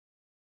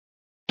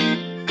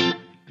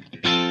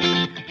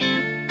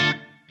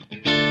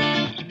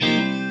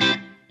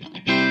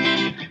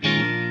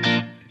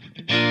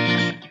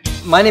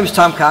My name is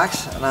Tom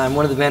Cox, and I'm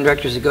one of the band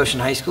directors at Goshen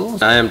High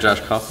School. I am Josh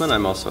Kaufman.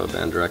 I'm also a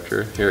band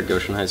director here at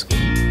Goshen High School.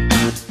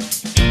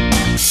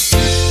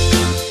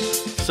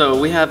 So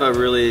we have a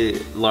really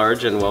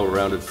large and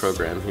well-rounded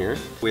program here.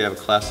 We have a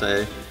Class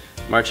A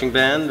marching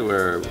band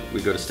where we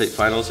go to state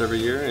finals every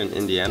year in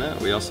Indiana.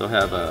 We also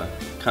have a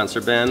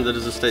concert band that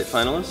is a state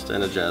finalist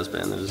and a jazz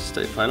band that is a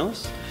state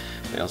finalist.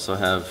 We also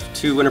have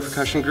 2 winter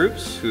percussion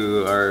groups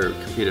who are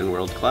compete in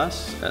world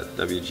class at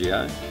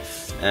WGI,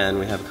 and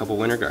we have a couple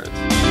winter guards.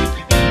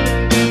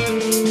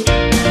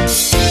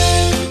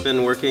 We've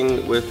been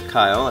working with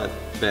Kyle at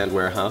Band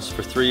Warehouse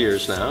for 3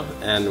 years now,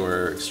 and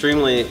we're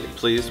extremely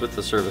pleased with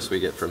the service we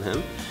get from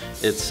him.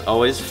 It's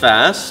always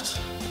fast,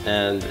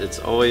 and it's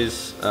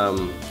always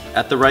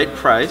at the right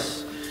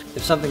price.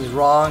 If something's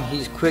wrong,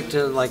 he's quick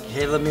to like,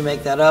 hey, let me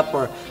make that up,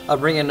 or I'll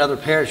bring another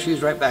pair of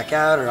shoes right back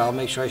out, or I'll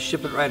make sure I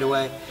ship it right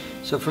away.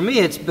 So for me,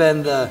 it's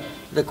been the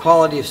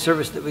quality of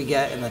service that we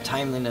get and the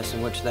timeliness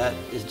in which that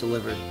is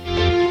delivered.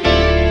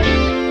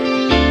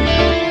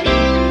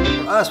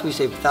 For us, we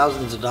save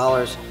thousands of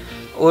dollars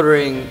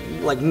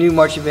ordering like new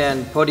marching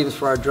band podiums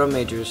for our drum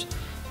majors,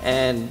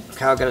 and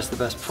Kyle got us the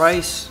best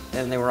price,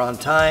 and they were on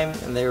time,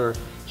 and they were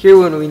here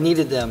when we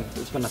needed them.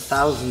 It's been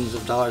thousands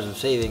of dollars of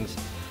savings,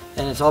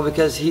 and it's all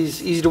because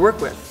he's easy to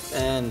work with,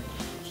 and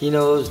he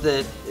knows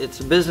that it's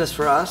a business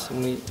for us,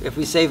 and if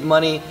we save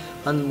money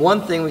on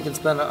one thing, we can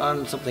spend it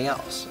on something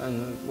else,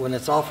 and when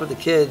it's all for the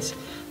kids,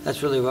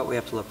 that's really what we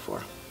have to look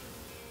for.